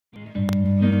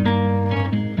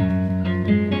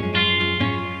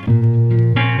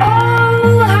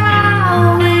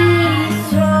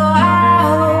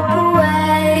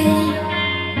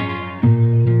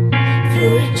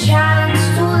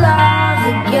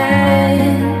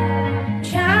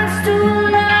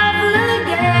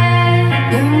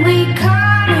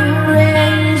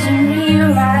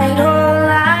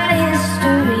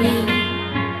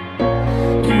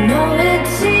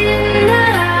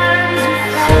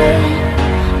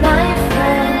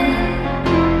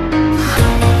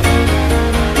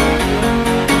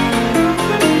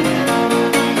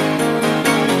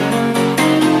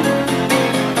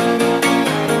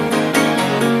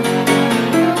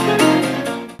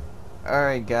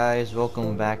Alright guys,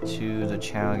 welcome back to the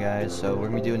channel guys. So we're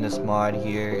gonna be doing this mod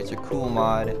here. It's a cool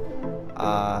mod. It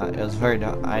was very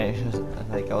I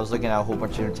was looking at a whole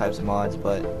bunch of different types of mods,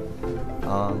 but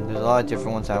there's a lot of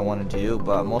different ones I want to do,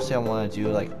 but mostly I want to do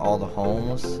like all the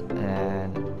homes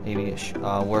and maybe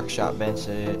workshop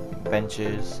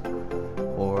benches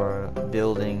or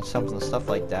buildings, stuff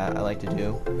like that I like to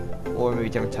do, or maybe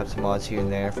different types of mods here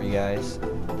and there for you guys.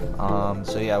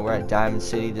 So yeah, we're at Diamond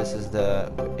City. This is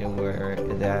the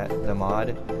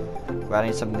mod. We're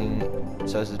adding something.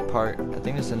 So this is part. I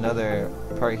think there's another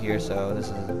part here. So this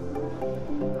is.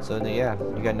 Yeah,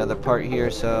 you got another part here.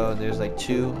 So there's like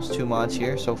two mods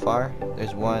here so far.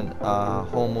 There's one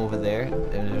home over there,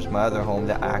 and there's my other home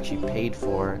that I actually paid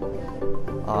for.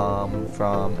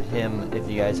 From him. If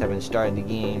you guys haven't started the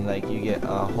game, like you get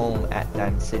a home at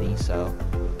Diamond City. So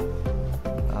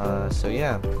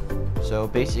yeah. So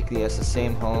basically, it's the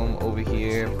same home over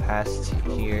here, past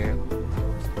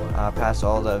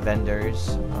all the vendors.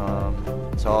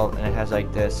 And it has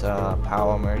like this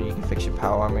power armor. You can fix your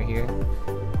power armor here,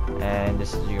 and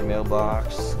this is your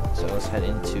mailbox. So let's head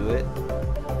into it.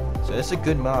 So it's a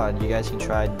good mod. You guys can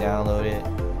try to download it.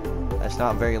 It's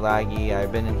not very laggy.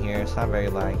 I've been in here. It's not very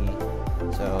laggy.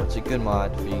 So it's a good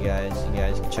mod for you guys. You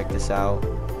guys can check this out.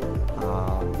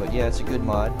 But yeah, it's a good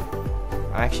mod.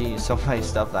 I actually,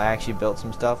 I actually built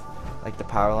some stuff, like the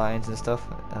power lines and stuff.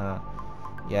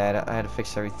 Yeah, I had to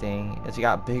fix everything. It's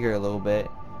got bigger a little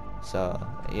bit, so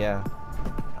yeah,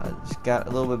 it's got a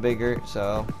little bit bigger,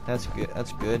 so that's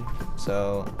good.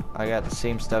 So I got the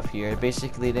same stuff here.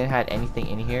 Basically, they didn't have anything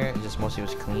in here. It just mostly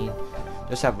was clean.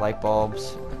 Just have light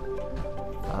bulbs,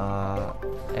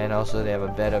 and also they have a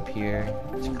bed up here.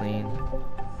 It's clean.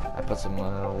 I put some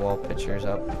wall pictures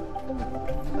up.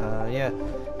 Yeah.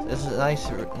 This is a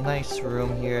nice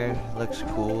room here. Looks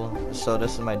cool. So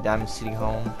this is my Diamond City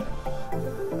home.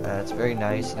 It's very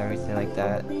nice and everything like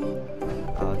that.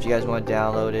 If you guys want to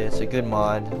download it, it's a good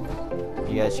mod.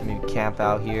 You guys can maybe camp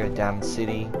out here at Diamond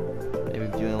City. Maybe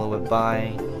doing a little bit of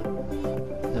buying,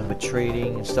 a little bit of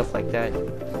trading and stuff like that.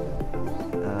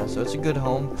 So it's a good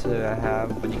home to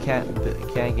have, but you can't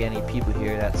get any people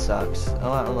here. That sucks.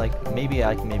 Maybe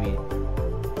I can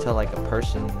tell like a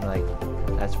person like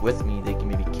that's with me, they can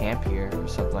maybe camp here or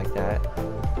something like that.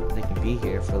 They can be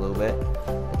here for a little bit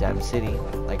at Diamond City,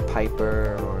 like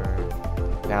Piper or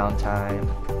Valentine,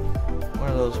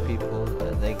 one of those people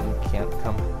that they can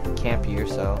come camp here.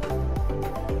 So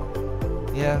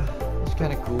yeah, it's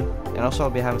kind of cool. And also I'll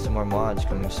be having some more mods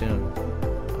coming soon.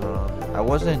 I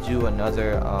was gonna do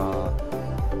another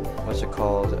what's it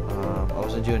called? I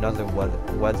was gonna do another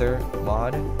weather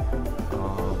mod.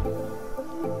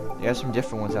 There's some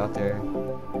different ones out there.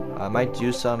 I might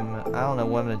do some. I don't know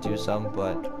when I'm gonna do some,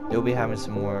 but you'll be having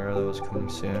some more of those coming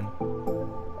soon,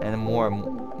 and more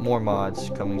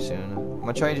mods coming soon. I'm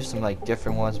gonna try to do some like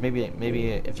different ones. Maybe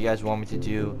if you guys want me to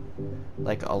do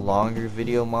like a longer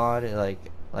video mod,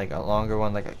 like a longer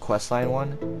one, like a questline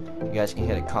one, you guys can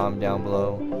hit a comment down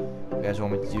below. If you guys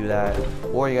want me to do that,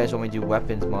 or you guys want me to do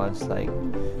weapons mods, like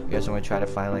you guys want me to try to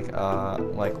find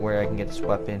like where I can get this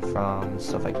weapon from and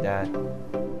stuff like that.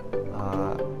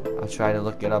 I'll try to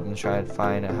look it up and try to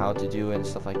find out how to do it and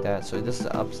stuff like that. So this is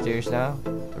upstairs now,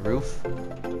 the roof.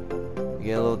 You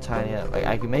get a little tiny, like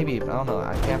I don't know,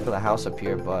 I can't put a house up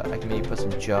here, but I can maybe put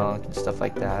some junk and stuff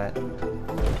like that.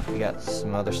 We got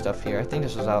some other stuff here. I think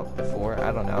this was out before,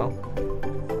 I don't know.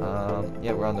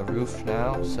 Yeah, we're on the roof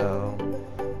now, so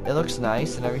it looks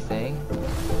nice and everything.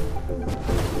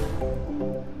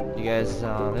 You guys,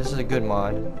 this is a good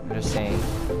mod, I'm just saying,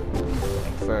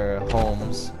 like for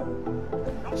homes.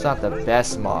 It's not the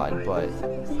best mod, but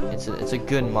it's a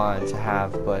good mod to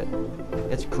have, but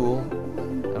it's cool.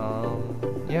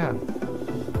 Yeah.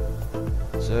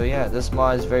 So yeah, this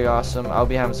mod is very awesome. I'll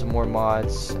be having some more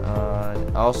mods.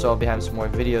 Also, I'll be having some more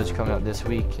videos coming up this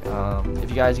week. If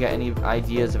you guys got any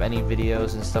ideas of any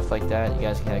videos and stuff like that, you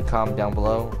guys can comment down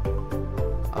below.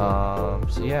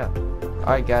 So yeah.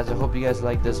 Alright guys, I hope you guys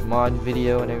like this mod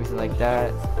video and everything like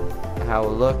that. How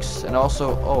it looks. And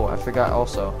also, oh, I forgot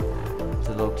also.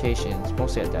 The location, it's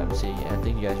mostly at Diamond City, and I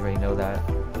think you guys already know that.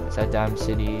 It's at Diamond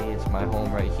City. It's my home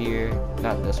right here.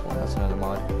 Not this one, that's another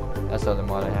mod. That's the other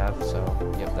mod I have. So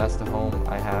yep, that's the home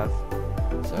I have.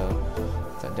 So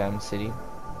it's at Diamond City.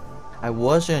 I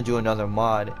was gonna do another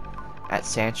mod at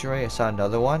Sanctuary. I saw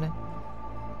another one.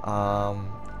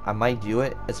 I might do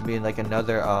it. It's gonna be like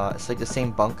another it's like the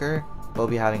same bunker, but we'll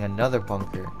be having another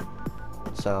bunker.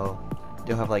 So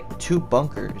you'll have like two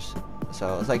bunkers.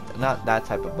 So it's like not that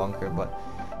type of bunker, but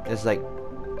it's like,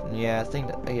 yeah, I think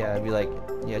that, yeah, it'd be like,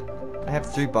 yeah, I have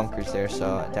 3 bunkers there.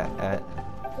 So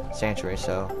sanctuary.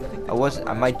 So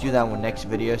I might do that one next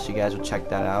video, so you guys will check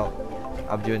that out.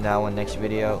 I'll be doing that one next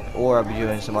video, or I'll be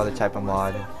doing some other type of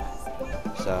mod.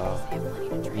 So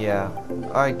yeah,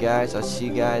 alright guys, I'll see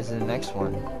you guys in the next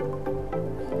one.